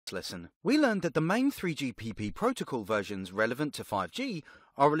last lesson, we learned that the main 3GPP protocol versions relevant to 5G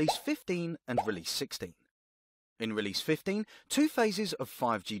are Release 15 and Release 16. In Release 15, two phases of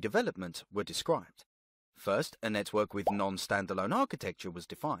 5G development were described. First, a network with non-standalone architecture was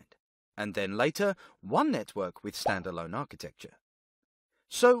defined, and then later, one network with standalone architecture.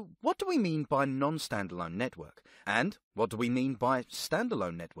 So, what do we mean by non-standalone network, and what do we mean by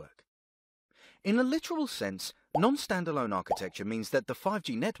standalone network? In a literal sense, non-standalone architecture means that the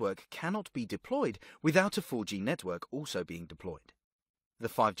 5G network cannot be deployed without a 4G network also being deployed. The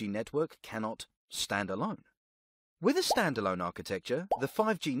 5G network cannot stand alone. With a standalone architecture, the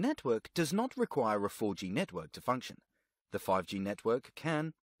 5G network does not require a 4G network to function. The 5G network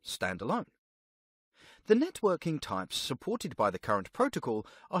can stand alone. The networking types supported by the current protocol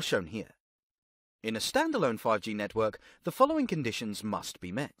are shown here. In a standalone 5G network, the following conditions must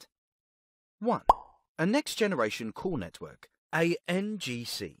be met. 1. A next-generation core network, a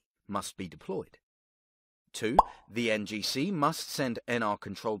NGC, must be deployed. 2. The NGC must send NR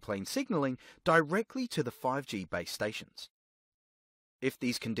control plane signaling directly to the 5G base stations. If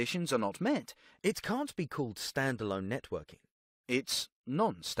these conditions are not met, it can't be called standalone networking. It's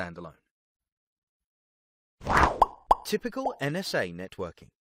non-standalone. Typical NSA networking.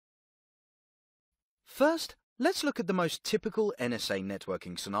 First, let's look at the most typical NSA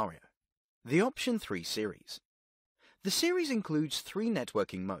networking scenario, the Option 3 series. The series includes three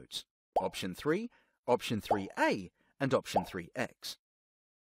networking modes, Option 3, Option 3A, and Option 3X.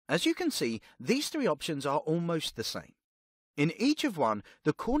 As you can see, these three options are almost the same. In each of one,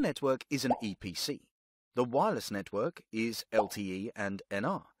 the core network is an EPC, the wireless network is LTE and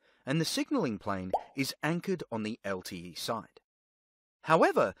NR, and the signaling plane is anchored on the LTE side.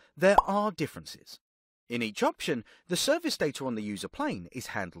 However, there are differences. In each option, the service data on the user plane is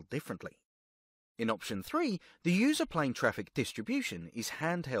handled differently. In Option 3, the user plane traffic distribution is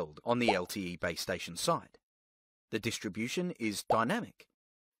handheld on the LTE base station side. The distribution is dynamic.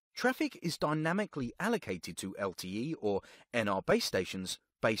 Traffic is dynamically allocated to LTE or NR base stations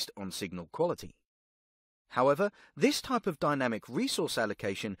based on signal quality. However, this type of dynamic resource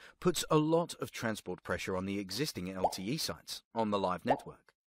allocation puts a lot of transport pressure on the existing LTE sites on the live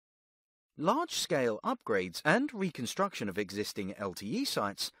network. Large-scale upgrades and reconstruction of existing LTE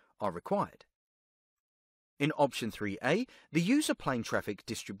sites are required. In Option 3A, the user plane traffic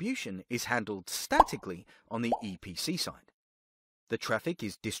distribution is handled statically on the EPC side. The traffic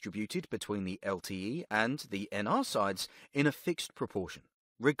is distributed between the LTE and the NR sides in a fixed proportion,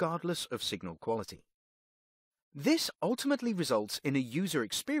 regardless of signal quality. This ultimately results in a user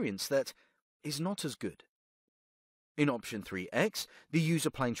experience that is not as good. In Option 3X, the user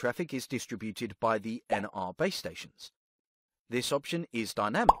plane traffic is distributed by the NR base stations. This option is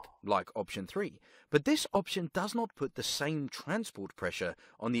dynamic, like Option 3, but this option does not put the same transport pressure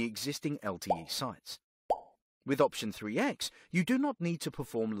on the existing LTE sites. With Option 3X, you do not need to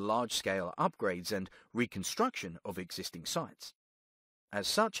perform large-scale upgrades and reconstruction of existing sites. As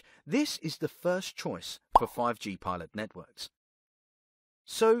such, this is the first choice for 5G pilot networks.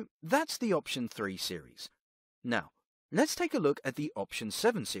 So that's the Option 3 series. Now, let's take a look at the Option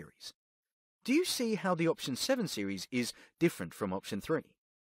 7 series. Do you see how the Option 7 series is different from Option 3?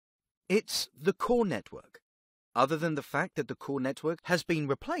 It's the core network. Other than the fact that the core network has been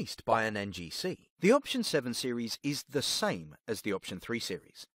replaced by an NGC, the Option 7 series is the same as the Option 3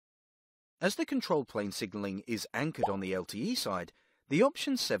 series. As the control plane signaling is anchored on the LTE side, the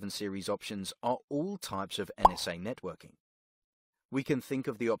Option 7 series options are all types of NSA networking. We can think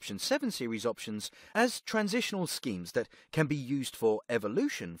of the Option 7 series options as transitional schemes that can be used for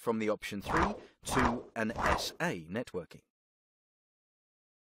evolution from the Option 3 to an SA networking.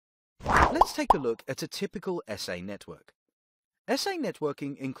 Let's take a look at a typical SA network. SA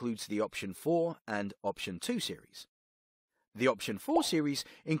networking includes the Option 4 and Option 2 series. The Option 4 series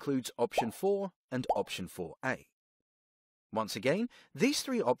includes Option 4 and Option 4A. Once again, these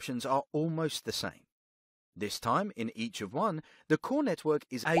three options are almost the same. This time, in each of one, the core network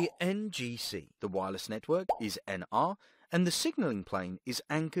is a NGC, the wireless network is NR, and the signaling plane is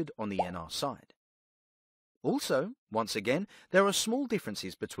anchored on the NR side. Also, once again, there are small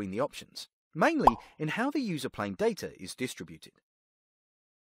differences between the options, mainly in how the user plane data is distributed.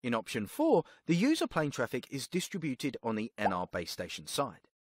 In Option 4, the user plane traffic is distributed on the NR base station side.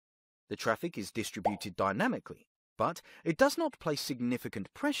 The traffic is distributed dynamically, but it does not place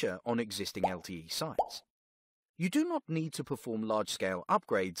significant pressure on existing LTE sites. You do not need to perform large-scale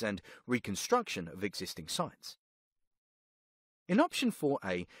upgrades and reconstruction of existing sites. In Option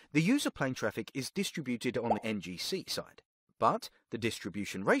 4A, the user plane traffic is distributed on the NGC side, but the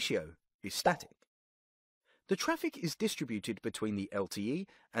distribution ratio is static. the traffic is distributed between the LTE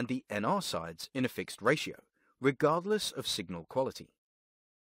and the NR sides in a fixed ratio, regardless of signal quality.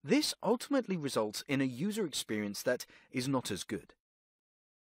 This ultimately results in a user experience that is not as good.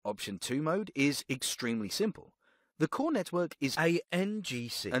 Option 2 mode is extremely simple. The core network is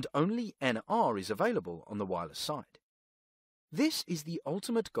ANGC and only NR is available on the wireless side. This is the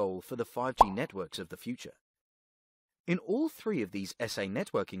ultimate goal for the 5G networks of the future. In all three of these SA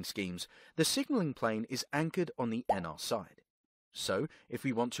networking schemes, the signaling plane is anchored on the NR side. So, if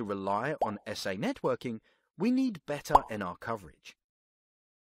we want to rely on SA networking, we need better NR coverage.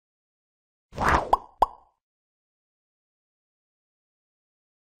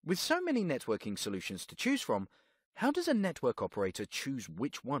 With so many networking solutions to choose from, how does a network operator choose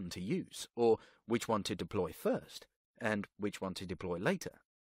which one to use, or which one to deploy first, and which one to deploy later?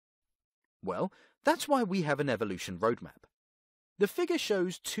 Well, that's why we have an evolution roadmap. The figure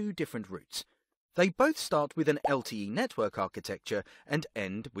shows two different routes. They both start with an LTE network architecture and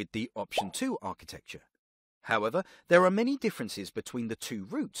end with the Option 2 architecture. However, there are many differences between the two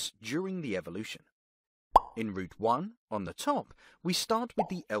routes during the evolution. In Route 1, on the top, we start with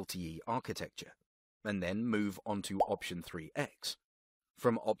the LTE architecture, and then move on to Option 3X.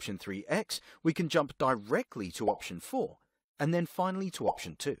 From Option 3X, we can jump directly to Option 4, and then finally to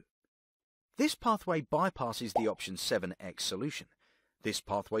Option 2. This pathway bypasses the Option 7X solution. This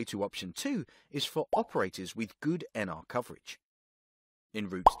pathway to Option 2 is for operators with good NR coverage. In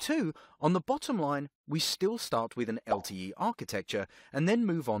Route 2, on the bottom line, we still start with an LTE architecture and then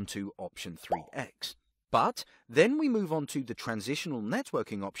move on to Option 3X. But then we move on to the transitional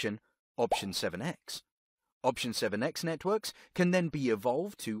networking option, Option 7X. Option 7X networks can then be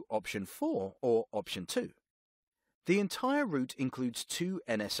evolved to Option 4 or Option 2. The entire route includes two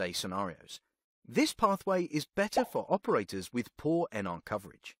NSA scenarios. This pathway is better for operators with poor NR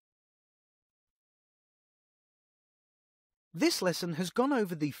coverage. This lesson has gone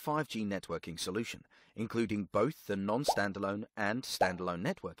over the 5G networking solution, including both the non-standalone and standalone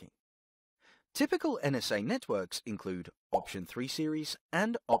networking. Typical NSA networks include Option 3 series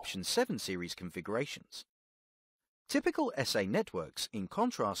and Option 7 series configurations. Typical SA networks, in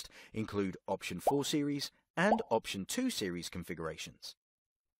contrast, include Option 4 series and Option 2 series configurations.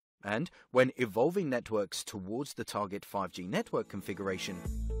 And when evolving networks towards the target 5G network configuration,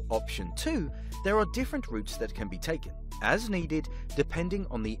 Option 2, there are different routes that can be taken, as needed, depending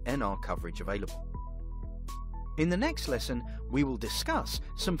on the NR coverage available. In the next lesson, we will discuss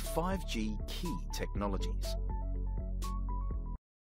some 5G key technologies.